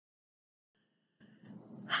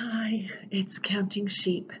Hi, it's Counting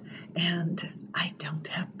Sheep, and I don't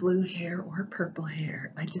have blue hair or purple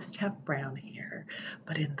hair. I just have brown hair.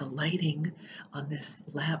 But in the lighting on this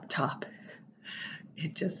laptop,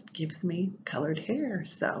 it just gives me colored hair.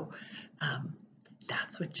 So um,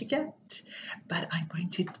 that's what you get. But I'm going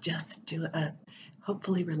to just do a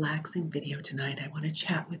hopefully relaxing video tonight. I want to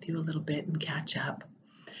chat with you a little bit and catch up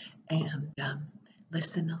and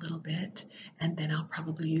listen a little bit. And then I'll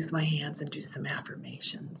probably use my hands and do some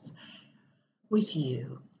affirmations with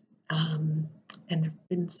you. And there have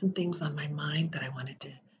been some things on my mind that I wanted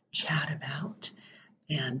to chat about.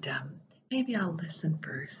 And maybe I'll listen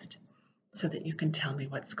first so that you can tell me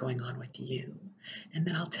what's going on with you. And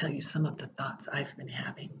then I'll tell you some of the thoughts I've been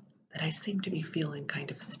having that I seem to be feeling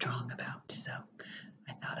kind of strong about. So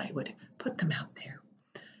I thought I would put them out there.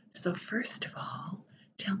 So, first of all,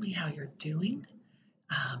 tell me how you're doing,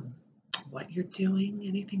 what you're doing,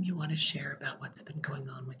 anything you want to share about what's been going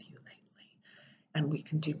on with you lately. And we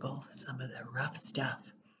can do both some of the rough stuff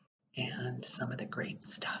and some of the great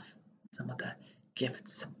stuff, some of the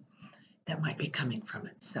gifts that might be coming from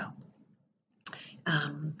it. So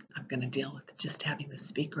I'm going to deal with just having the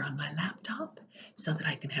speaker on my laptop so that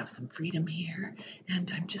I can have some freedom here.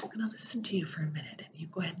 And I'm just going to listen to you for a minute. And you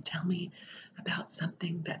go ahead and tell me about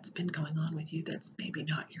something that's been going on with you that's maybe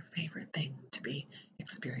not your favorite thing to be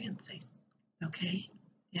experiencing. Okay?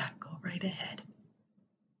 Yeah, go right ahead.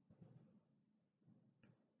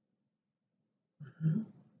 Mm-hmm.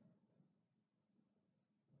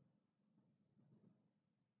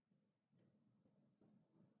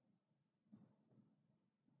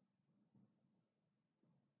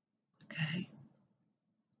 Okay.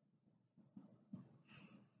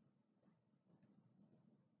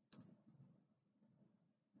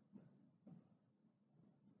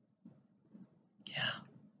 Yeah,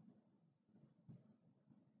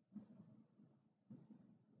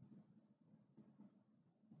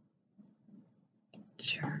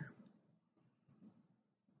 sure.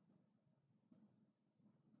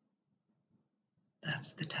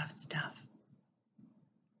 That's the tough stuff.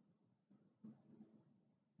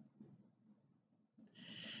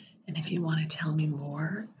 And if you want to tell me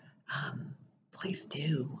more, please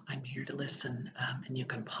do. I'm here to listen, and you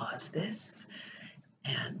can pause this,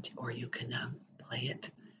 and or you can play it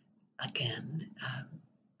again.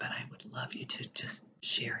 But I would love you to just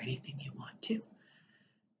share anything you want to.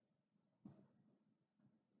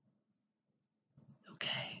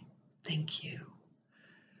 Okay. Thank you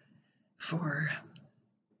for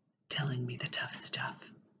telling me the tough stuff.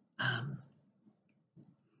 Um,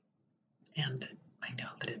 and I know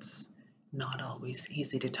that it's not always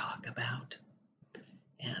easy to talk about.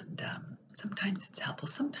 And sometimes it's helpful,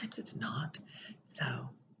 sometimes it's not. So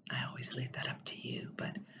I always leave that up to you.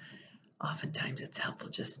 But oftentimes it's helpful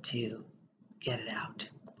just to get it out.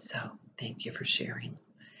 So thank you for sharing.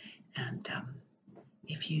 And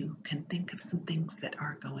if you can think of some things that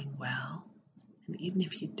are going well, and even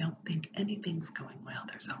if you don't think anything's going well,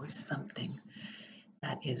 there's always something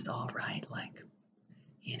that is all right, like,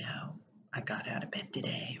 I got out of bed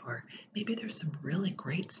today, or maybe there's some really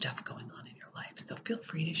great stuff going on in your life. So feel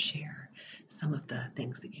free to share some of the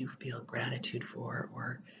things that you feel gratitude for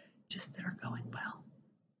or just that are going well.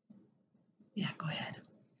 Yeah, go ahead.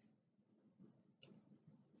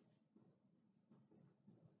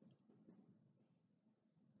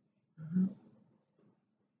 Mhm.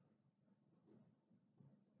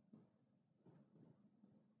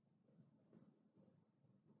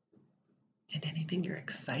 And anything you're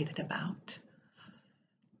excited about,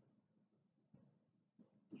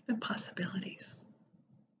 even possibilities.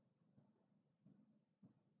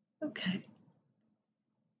 Okay,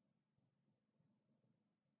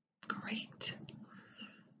 great,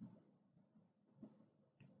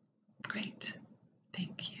 great.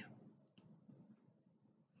 Thank you.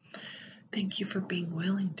 Thank you for being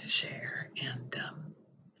willing to share, and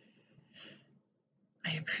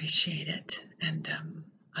I appreciate it. And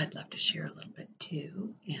I'd love to share a little bit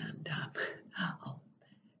too. And I'll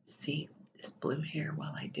see this blue hair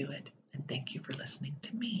while I do it. And thank you for listening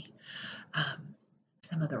to me.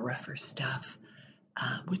 Some of the rougher stuff,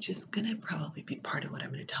 which is going to probably be part of what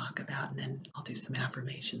I'm going to talk about, and then I'll do some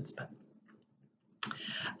affirmations. But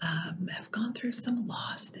have gone through some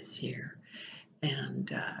loss this year, and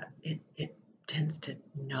it tends to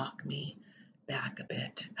knock me back a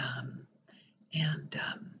bit. And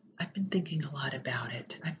I've been thinking a lot about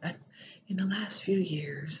it. In the last few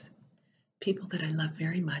years, people that I love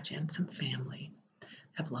very much and some family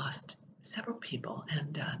have lost several people,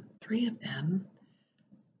 and three of them,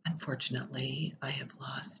 unfortunately, I have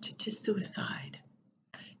lost to suicide.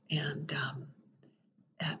 And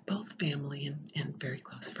at both family and very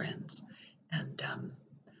close friends. And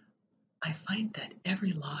I find that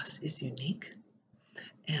every loss is unique,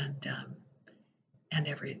 and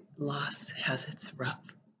every loss has its rough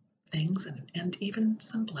things and even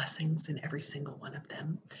some blessings in every single one of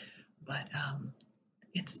them. But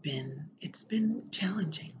it's been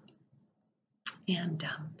challenging, and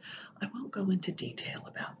I won't go into detail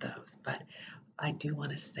about those, but I do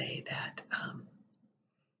want to say that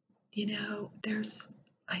there's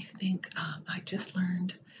I think I just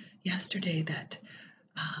learned yesterday that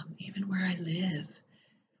even where I live,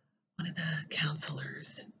 one of the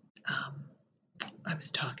counselors um, I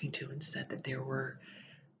was talking to and said that there were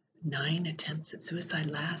 9 attempts at suicide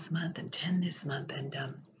last month and 10 this month, and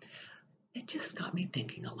it just got me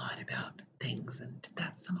thinking a lot about things, and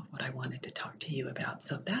that's some of what I wanted to talk to you about.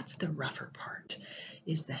 So that's the rougher part,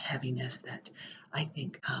 is the heaviness that I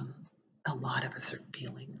think a lot of us are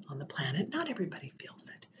feeling on the planet. Not everybody feels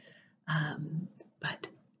it, but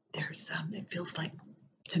it feels like,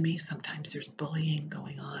 to me, sometimes there's bullying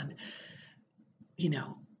going on, you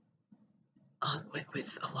know,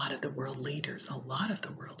 with a lot of the world leaders,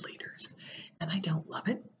 and I don't love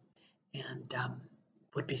it. And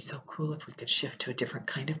would be so cool if we could shift to a different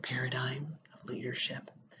kind of paradigm of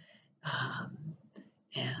leadership. Um,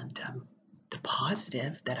 and the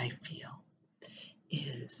positive that I feel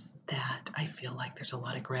is that I feel like there's a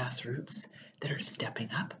lot of grassroots that are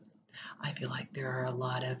stepping up. I feel like there are a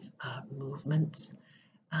lot of movements,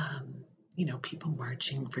 people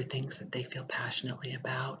marching for things that they feel passionately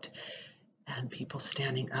about, and people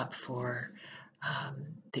standing up for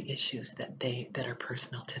the issues that are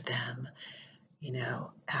personal to them.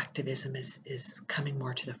 Activism is coming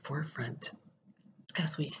more to the forefront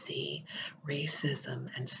as we see racism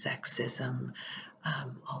and sexism,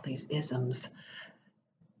 all these isms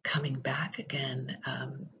coming back again.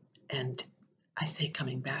 And I say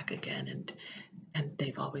coming back again, and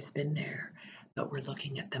they've always been there, but we're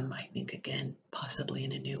looking at them, I think, again, possibly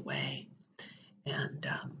in a new way. And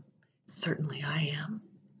certainly I am.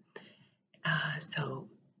 So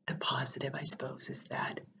the positive, I suppose, is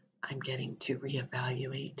that I'm getting to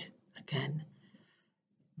reevaluate again.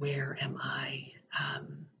 Where am I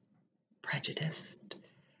prejudiced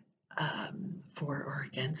for or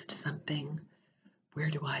against something? Where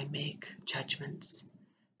do I make judgments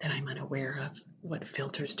that I'm unaware of? What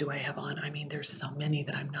filters do I have on? I mean, there's so many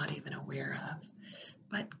that I'm not even aware of,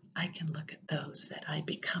 but I can look at those that I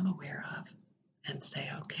become aware of and say,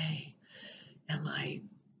 okay, am I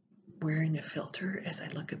wearing a filter as I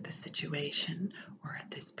look at this situation or at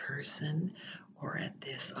this person or at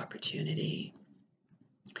this opportunity?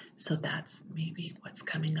 So that's maybe what's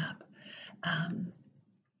coming up.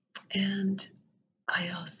 And I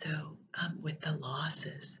also, with the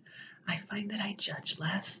losses, I find that I judge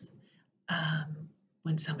less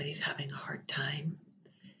when somebody's having a hard time.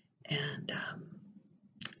 And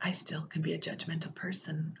I still can be a judgmental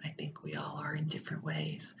person. I think we all are in different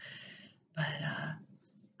ways. But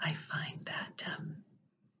I find that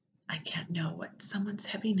I can't know what someone's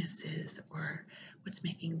heaviness is or what's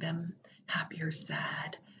making them happy or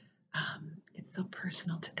sad. It's so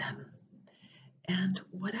personal to them. And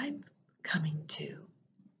what I'm coming to,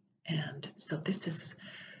 and so this is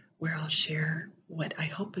where I'll share what I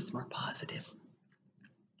hope is more positive.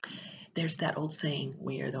 There's that old saying,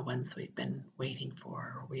 we are the ones we've been waiting for,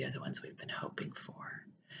 or we are the ones we've been hoping for.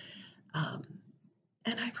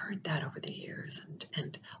 And I've heard that over the years,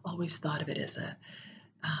 and always thought of it as a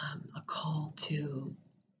call to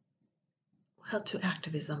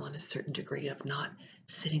activism on a certain degree of not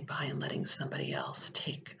sitting by and letting somebody else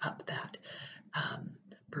take up that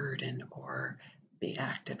burden or be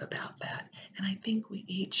active about that. And I think we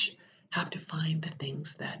each have to find the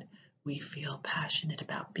things that we feel passionate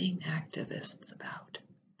about being activists about.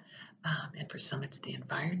 And for some, it's the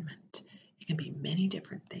environment. It can be many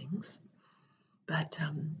different things. But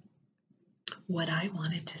what I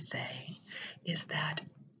wanted to say is that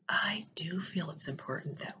I do feel it's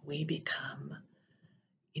important that we become,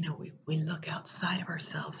 we look outside of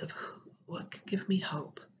ourselves of what could give me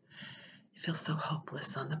hope. It feels so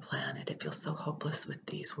hopeless on the planet. It feels so hopeless with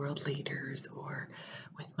these world leaders or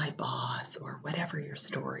with my boss or whatever your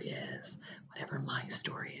story is, whatever my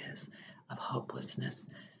story is of hopelessness,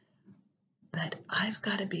 that I've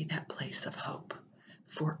got to be that place of hope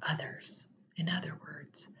for others. In other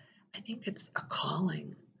words, I think it's a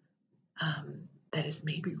calling that is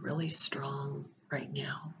maybe really strong right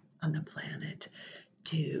now on the planet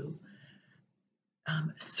to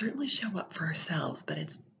certainly show up for ourselves, but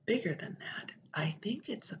it's bigger than that. I think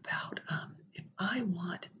it's about if I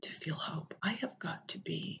want to feel hope, I have got to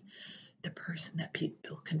be the person that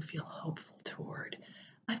people can feel hopeful toward.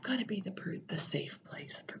 I've got to be the safe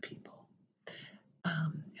place for people.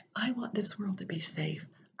 If I want this world to be safe,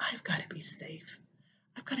 I've got to be safe.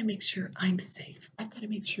 I've got to make sure I'm safe. I've got to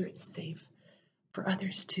make sure it's safe for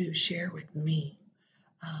others to share with me,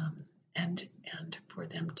 um, and for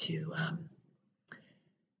them to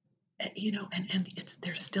and it's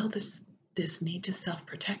there's still this need to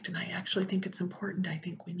self-protect, and I actually think it's important. I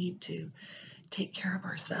think we need to take care of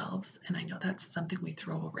ourselves, and I know that's something we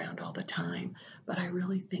throw around all the time, but I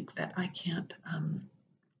really think that I can't,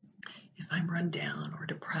 if I'm run down or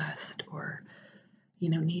depressed or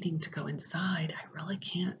needing to go inside, I really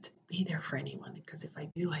can't be there for anyone, because if I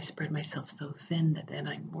do, I spread myself so thin that then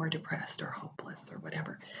I'm more depressed or hopeless or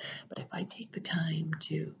whatever. But if I take the time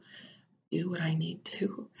to do what I need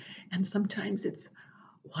to, and sometimes it's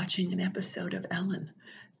watching an episode of Ellen,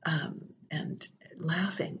 and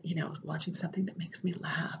laughing, watching something that makes me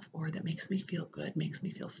laugh or that makes me feel good, makes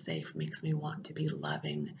me feel safe, makes me want to be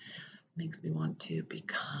loving, makes me want to be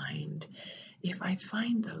kind. If I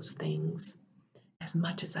find those things as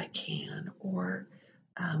much as I can, or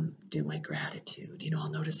do my gratitude, I'll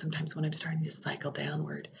notice sometimes when I'm starting to cycle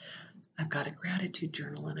downward, I've got a gratitude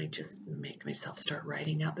journal and I just make myself start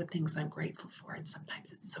writing out the things I'm grateful for. And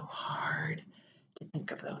sometimes it's so hard to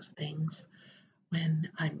think of those things when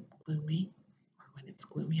I'm gloomy or when it's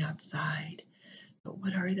gloomy outside. But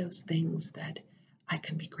what are those things that I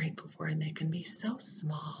can be grateful for? And they can be so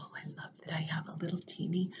small. I love that I have a little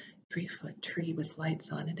teeny 3-foot tree with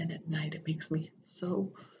lights on it, and at night it makes me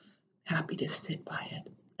so happy to sit by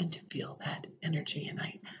it and to feel that energy. And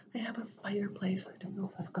I have a fireplace. I don't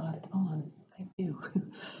know if I've got it on. I do.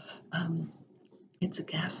 um, it's a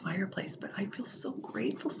gas fireplace, but I feel so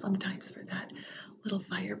grateful sometimes for that little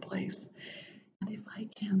fireplace. And if I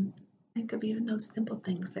can think of even those simple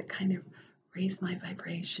things that kind of raise my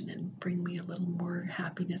vibration and bring me a little more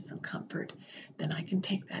happiness and comfort, then I can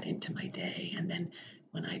take that into my day. And then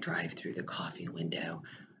when I drive through the coffee window,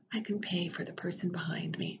 I can pay for the person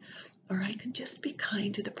behind me, or I can just be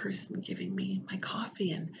kind to the person giving me my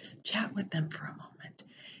coffee and chat with them for a moment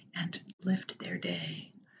and lift their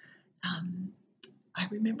day. Um, I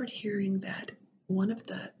remembered hearing that one of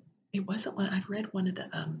the, it wasn't one, I've read one of the,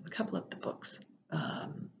 a couple of the books,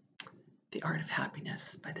 um, The Art of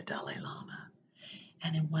Happiness by the Dalai Lama.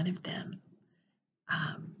 And in one of them,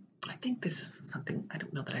 um, I think this is something, I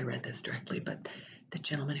don't know that I read this directly, but the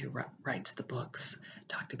gentleman who writes the books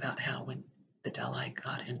talked about how when the Dalai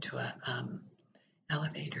got into a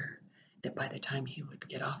elevator, that by the time he would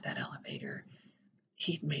get off that elevator,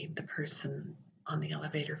 he'd made the person on the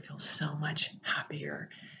elevator feel so much happier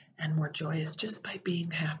and more joyous just by being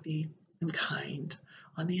happy and kind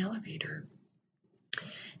on the elevator.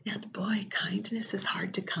 And boy, kindness is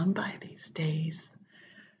hard to come by these days.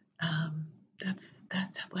 Um, that's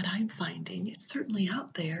what I'm finding. It's certainly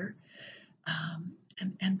out there,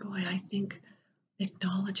 and boy, I think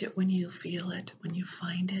acknowledge it when you feel it, when you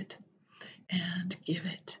find it, and give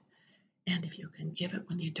it. And if you can give it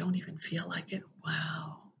when you don't even feel like it,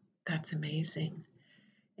 wow, that's amazing.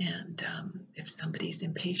 And if somebody's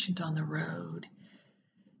impatient on the road,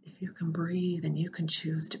 if you can breathe and you can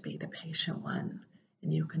choose to be the patient one,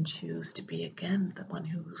 and you can choose to be again the one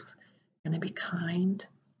who's going to be kind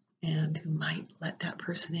and who might let that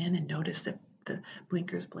person in and notice that the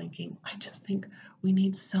blinker's blinking. I just think we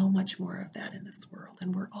need so much more of that in this world,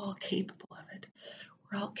 and we're all capable of it.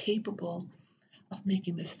 We're all capable of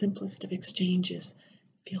making the simplest of exchanges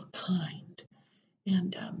feel kind.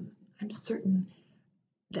 And I'm certain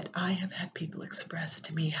that I have had people express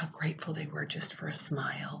to me how grateful they were just for a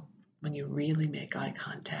smile, when you really make eye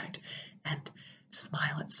contact and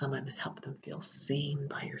smile at someone and help them feel seen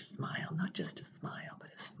by your smile, not just a smile, but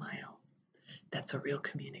a smile. That's a real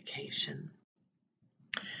communication.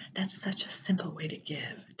 That's such a simple way to give.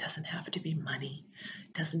 It doesn't have to be money.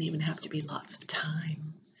 It doesn't even have to be lots of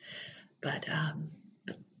time. But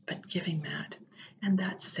giving that. And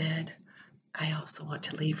that said, I also want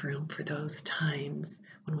to leave room for those times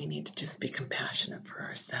when we need to just be compassionate for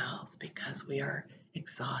ourselves, because we are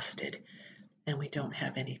exhausted and we don't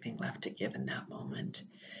have anything left to give in that moment.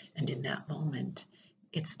 And in that moment,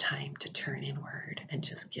 it's time to turn inward and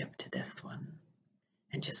just give to this one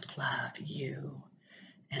and just love you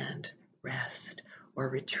and rest or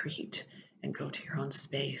retreat and go to your own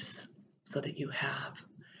space so that you have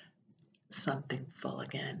something full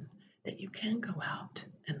again that you can go out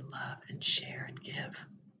and love and share and give.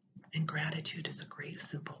 And gratitude is a great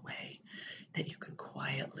simple way that you can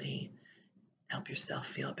quietly help yourself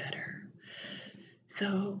feel better.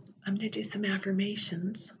 So I'm going to do some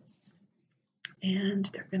affirmations, and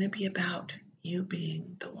they're going to be about you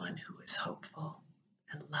being the one who is hopeful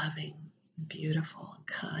and loving beautiful and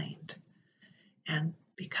kind. And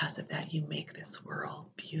because of that, you make this world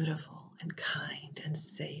beautiful and kind and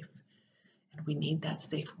safe. And we need that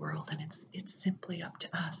safe world, and it's simply up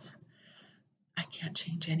to us. I can't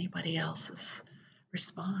change anybody else's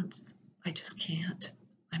response. I just can't.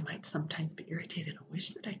 I might sometimes be irritated and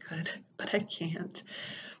wish that I could, but I can't.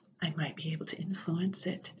 I might be able to influence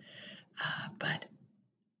it, but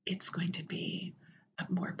it's going to be a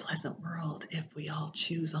more pleasant world if we all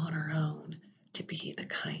choose on our own to be the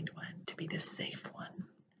kind one, to be the safe one,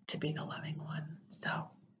 to be the loving one. So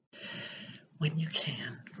when you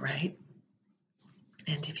can, right?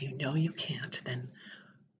 And if you know you can't, then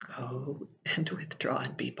go and withdraw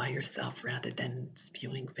and be by yourself rather than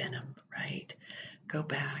spewing venom, right? Go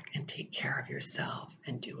back and take care of yourself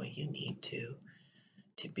and do what you need to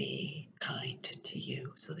be kind to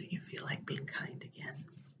you so that you feel like being kind again.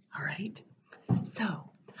 All right? So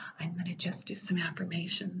I'm going to just do some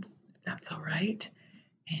affirmations, if that's all right.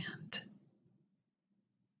 And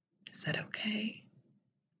is that okay?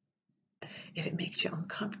 If it makes you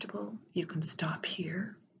uncomfortable, you can stop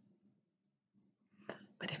here.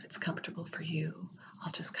 But if it's comfortable for you,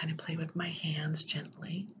 I'll just kind of play with my hands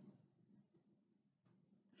gently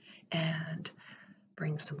and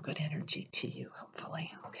bring some good energy to you,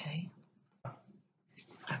 hopefully, okay?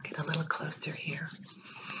 I'll get a little closer here.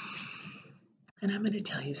 And I'm going to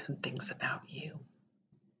tell you some things about you.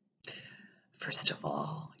 First of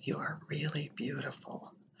all, you are really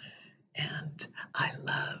beautiful. And I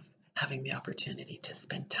love having the opportunity to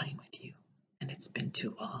spend time with you. And it's been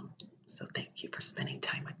too long. So thank you for spending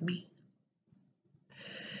time with me.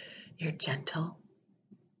 You're gentle.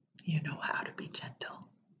 You know how to be gentle.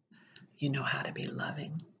 You know how to be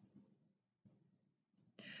loving.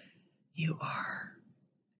 You are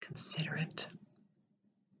considerate.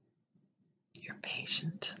 You're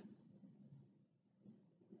patient.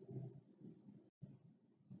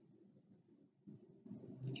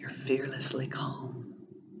 You're fearlessly calm.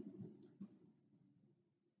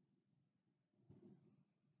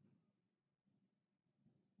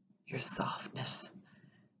 Your softness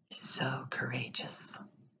is so courageous.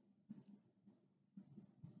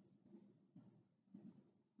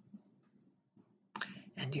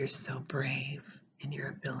 And you're so brave in your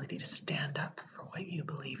ability to stand up for what you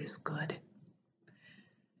believe is good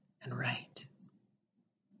and right.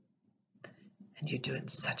 And you do it in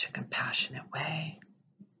such a compassionate way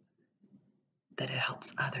that it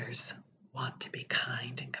helps others want to be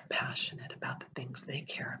kind and compassionate about the things they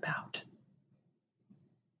care about.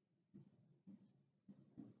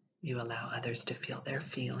 You allow others to feel their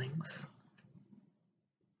feelings.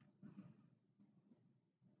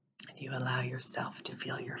 And you allow yourself to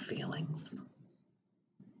feel your feelings.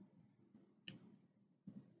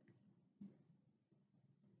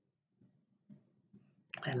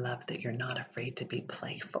 I love that you're not afraid to be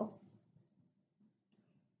playful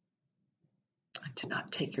and to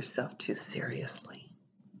not take yourself too seriously.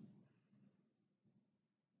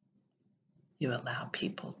 You allow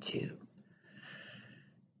people to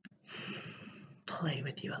play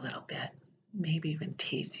with you a little bit, maybe even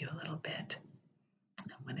tease you a little bit.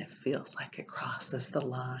 And when it feels like it crosses the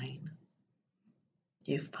line,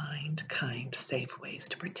 you find kind, safe ways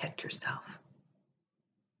to protect yourself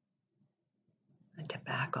and to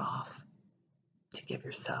back off, to give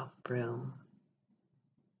yourself room.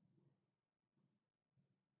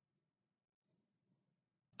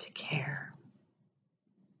 To care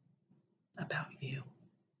about you,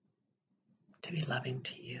 to be loving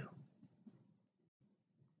to you.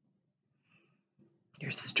 You're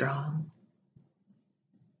strong.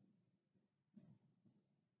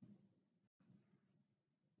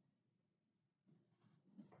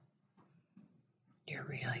 You're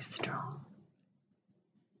really strong.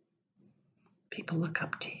 People look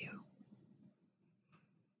up to you.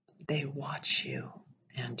 They watch you,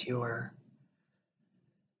 and your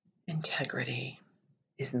integrity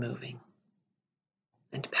is moving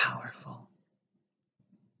and powerful.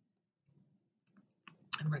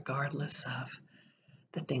 And regardless of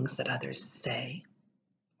the things that others say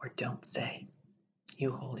or don't say,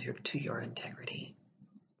 you hold to your integrity.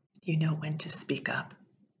 You know when to speak up.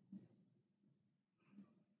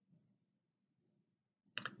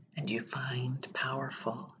 And you find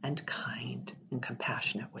powerful and kind and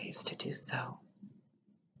compassionate ways to do so.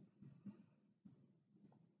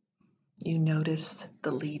 You notice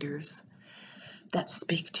the leaders that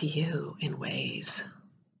speak to you in ways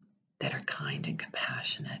that are kind and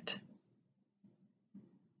compassionate.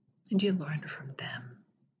 And you learn from them.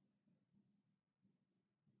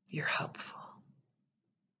 You're hopeful.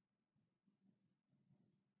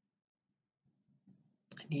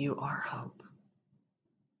 And you are hope.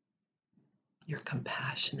 You're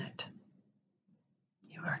compassionate.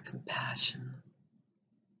 You are compassion.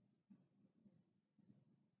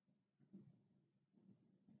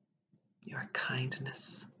 You are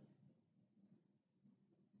kindness.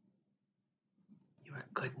 You are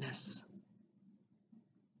goodness.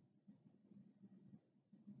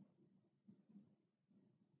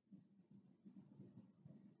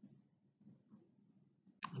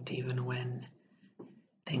 And even when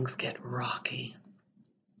things get rocky,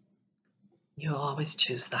 you'll always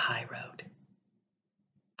choose the high road.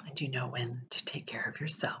 And you know when to take care of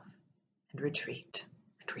yourself and retreat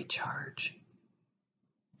and recharge.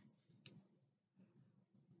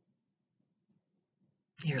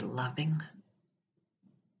 You're loving.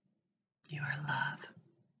 You are love.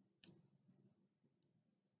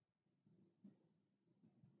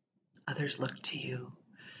 Others look to you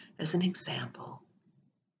as an example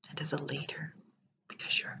and as a leader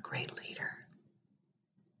because you're a great leader.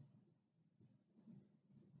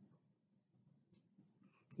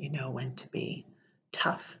 You know when to be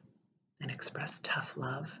tough and express tough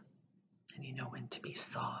love, and you know when to be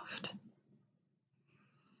soft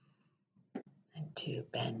and to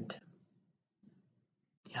bend.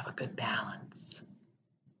 You have a good balance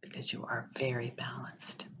because you are very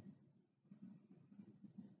balanced.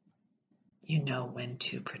 You know when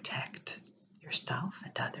to protect yourself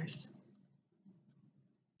and others,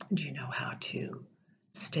 and you know how to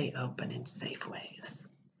stay open in safe ways.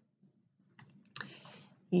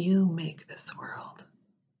 You make this world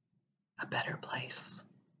a better place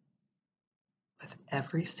with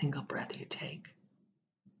every single breath you take.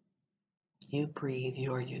 You breathe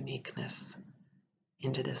your uniqueness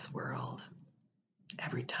into this world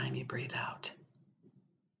every time you breathe out.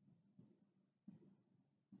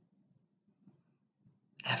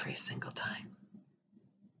 Every single time.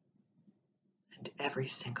 And every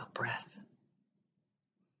single breath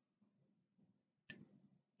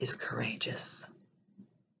is courageous,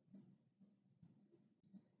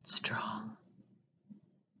 strong,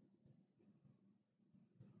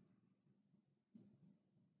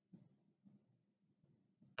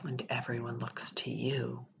 and everyone looks to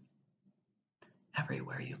you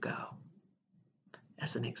everywhere you go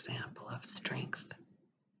as an example of strength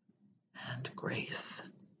and grace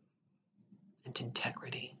and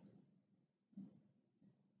integrity.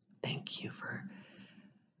 Thank you for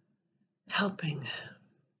helping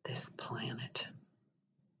this planet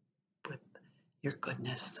with your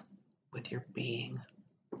goodness, with your being.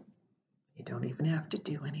 You don't even have to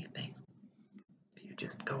do anything. You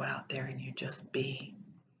just go out there and you just be.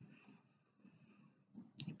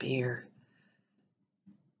 You be your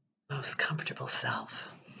most comfortable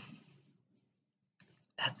self.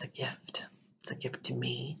 That's a gift. It's a gift to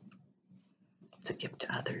me. It's a gift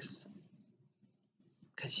to others.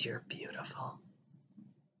 Because you're beautiful.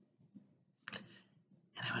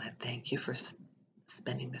 And I want to thank you for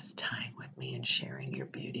spending this time with me and sharing your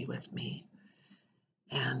beauty with me.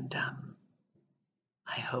 And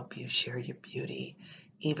I hope you share your beauty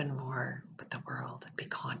even more with the world. Be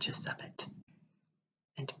conscious of it.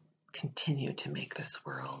 And continue to make this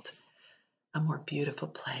world a more beautiful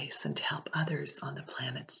place and to help others on the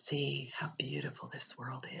planet see how beautiful this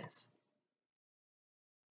world is.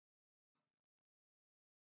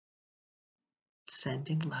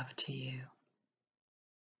 Sending love to you.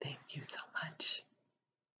 Thank you so much.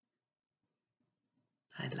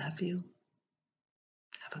 I love you.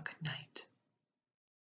 Have a good night.